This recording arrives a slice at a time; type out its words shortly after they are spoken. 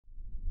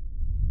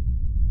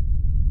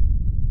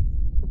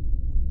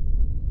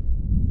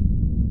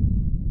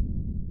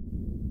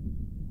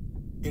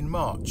In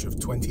March of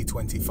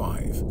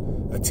 2025,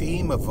 a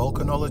team of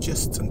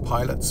volcanologists and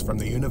pilots from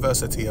the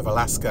University of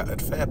Alaska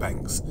at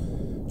Fairbanks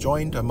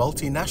joined a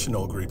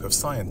multinational group of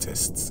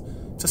scientists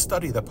to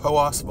study the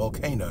Poás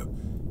Volcano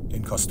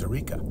in Costa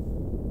Rica.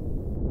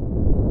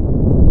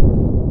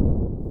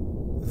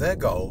 Their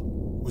goal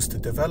was to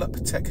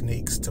develop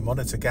techniques to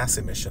monitor gas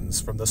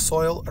emissions from the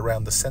soil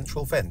around the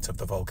central vent of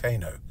the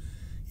volcano,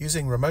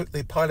 using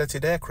remotely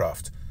piloted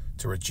aircraft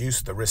to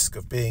reduce the risk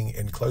of being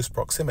in close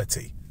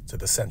proximity to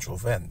the central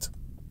vent.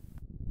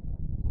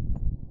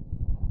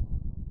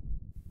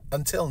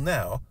 Until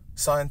now,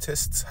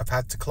 scientists have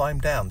had to climb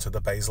down to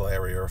the basal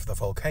area of the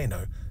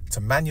volcano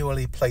to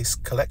manually place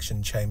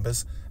collection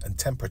chambers and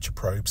temperature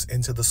probes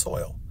into the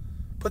soil,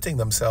 putting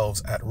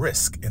themselves at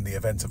risk in the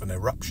event of an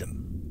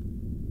eruption.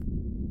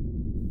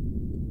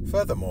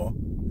 Furthermore,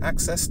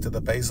 access to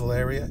the basal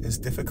area is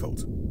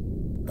difficult.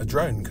 A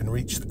drone can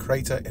reach the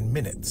crater in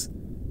minutes,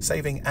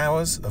 saving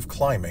hours of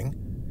climbing,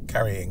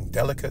 carrying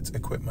delicate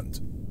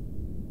equipment.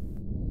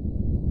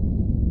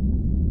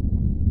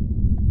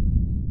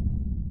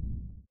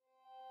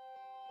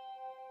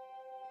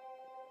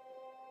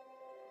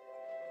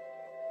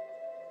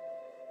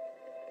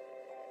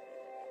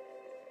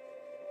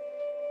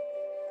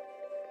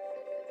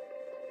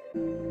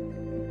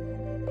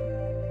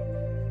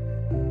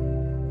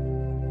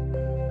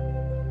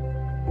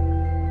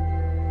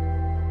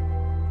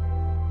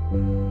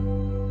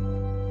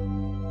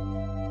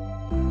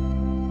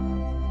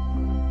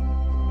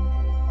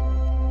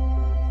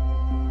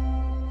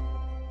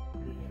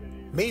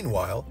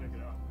 Meanwhile,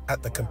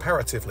 at the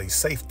comparatively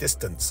safe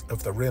distance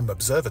of the Rim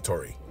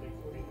Observatory,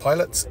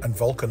 pilots and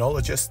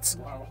volcanologists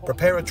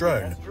prepare a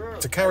drone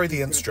to carry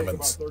the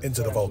instruments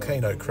into the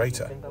volcano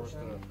crater.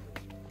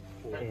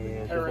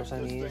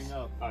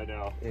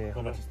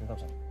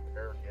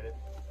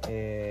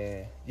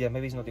 Yeah,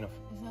 maybe it's not enough.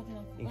 It's not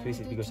enough. Increase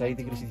it because I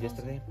decreased it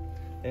yesterday.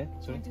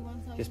 Sorry.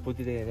 Just put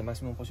it the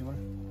maximum possible.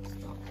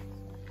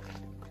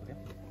 Okay.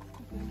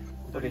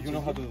 Okay, you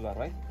know how to do that,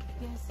 right?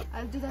 Yes,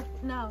 I'll do that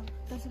now.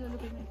 That's what I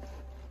look at me.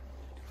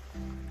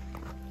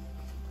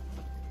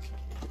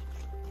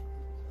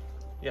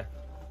 Yeah.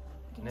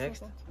 Give me a Next.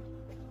 second.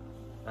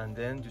 And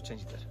then you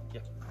change it there.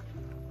 Yeah.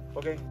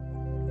 Okay.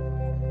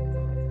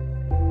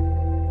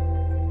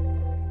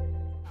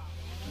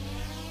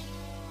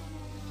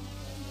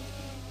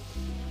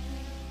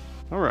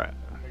 All right.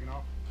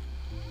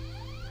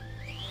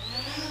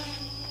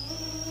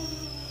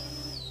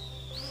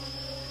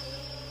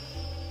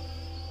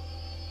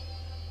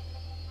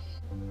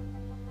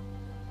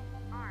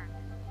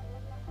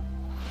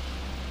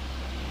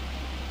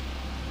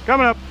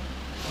 Coming up.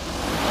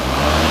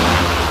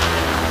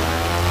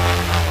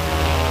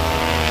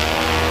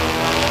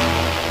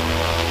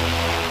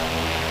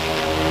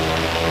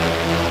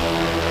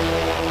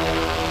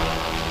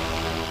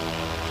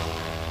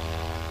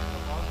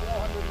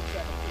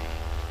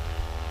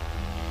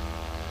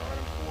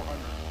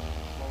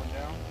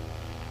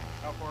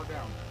 How far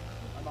down?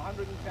 I'm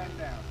 110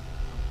 down.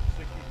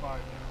 65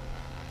 down.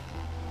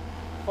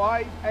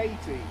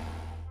 580.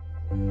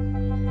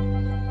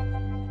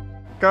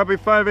 Copy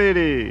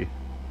 580.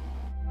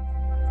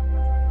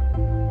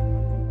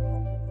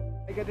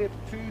 Negative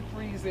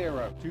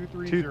 230.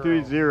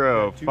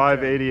 230.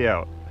 580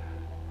 out.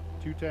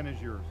 210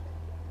 is yours.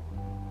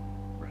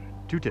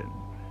 210.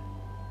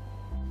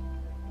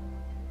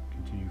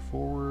 Continue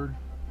forward.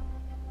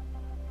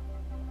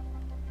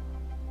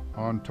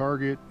 On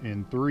target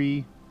in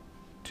 3,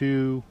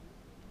 2.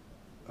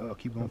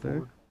 Keep going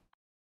forward.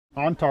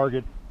 On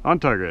target. On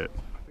target.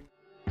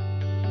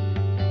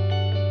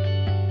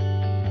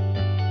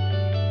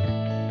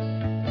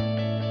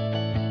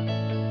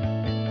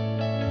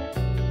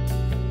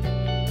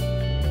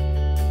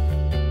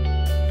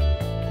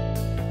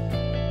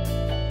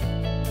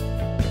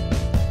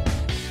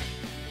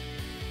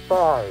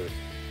 Five,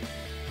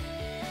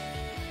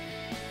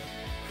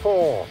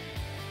 4,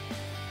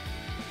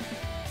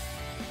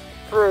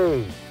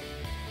 3,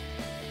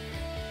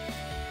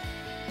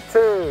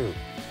 2,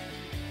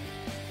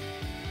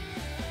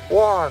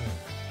 1.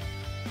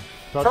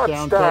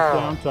 Touchdown,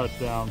 touchdown,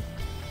 touchdown.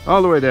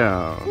 All the way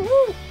down.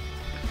 Woo-hoo.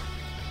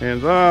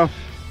 Hands off.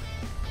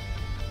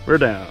 We're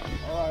down.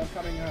 All right, I'm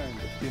coming home.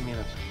 15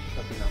 minutes.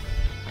 Something now.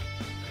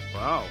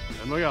 Wow,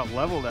 and look how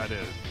level that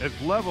is.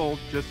 It's level,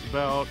 just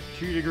about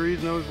 2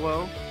 degrees nose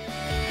low.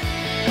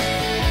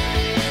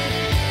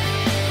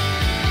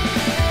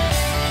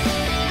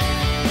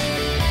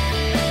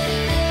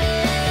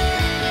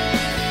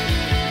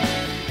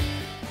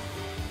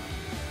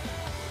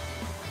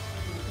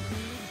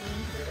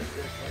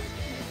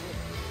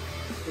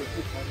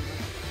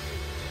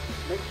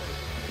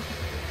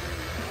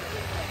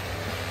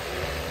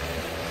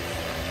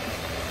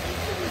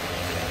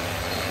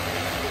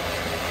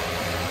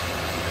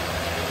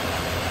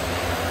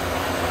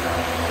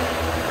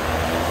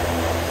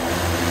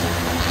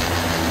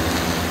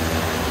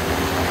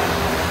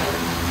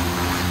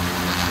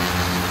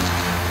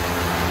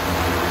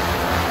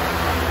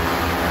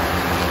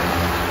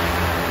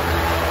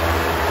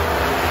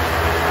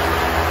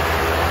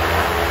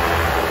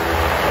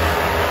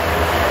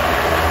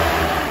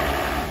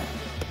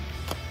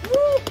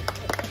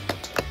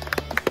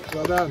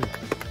 done.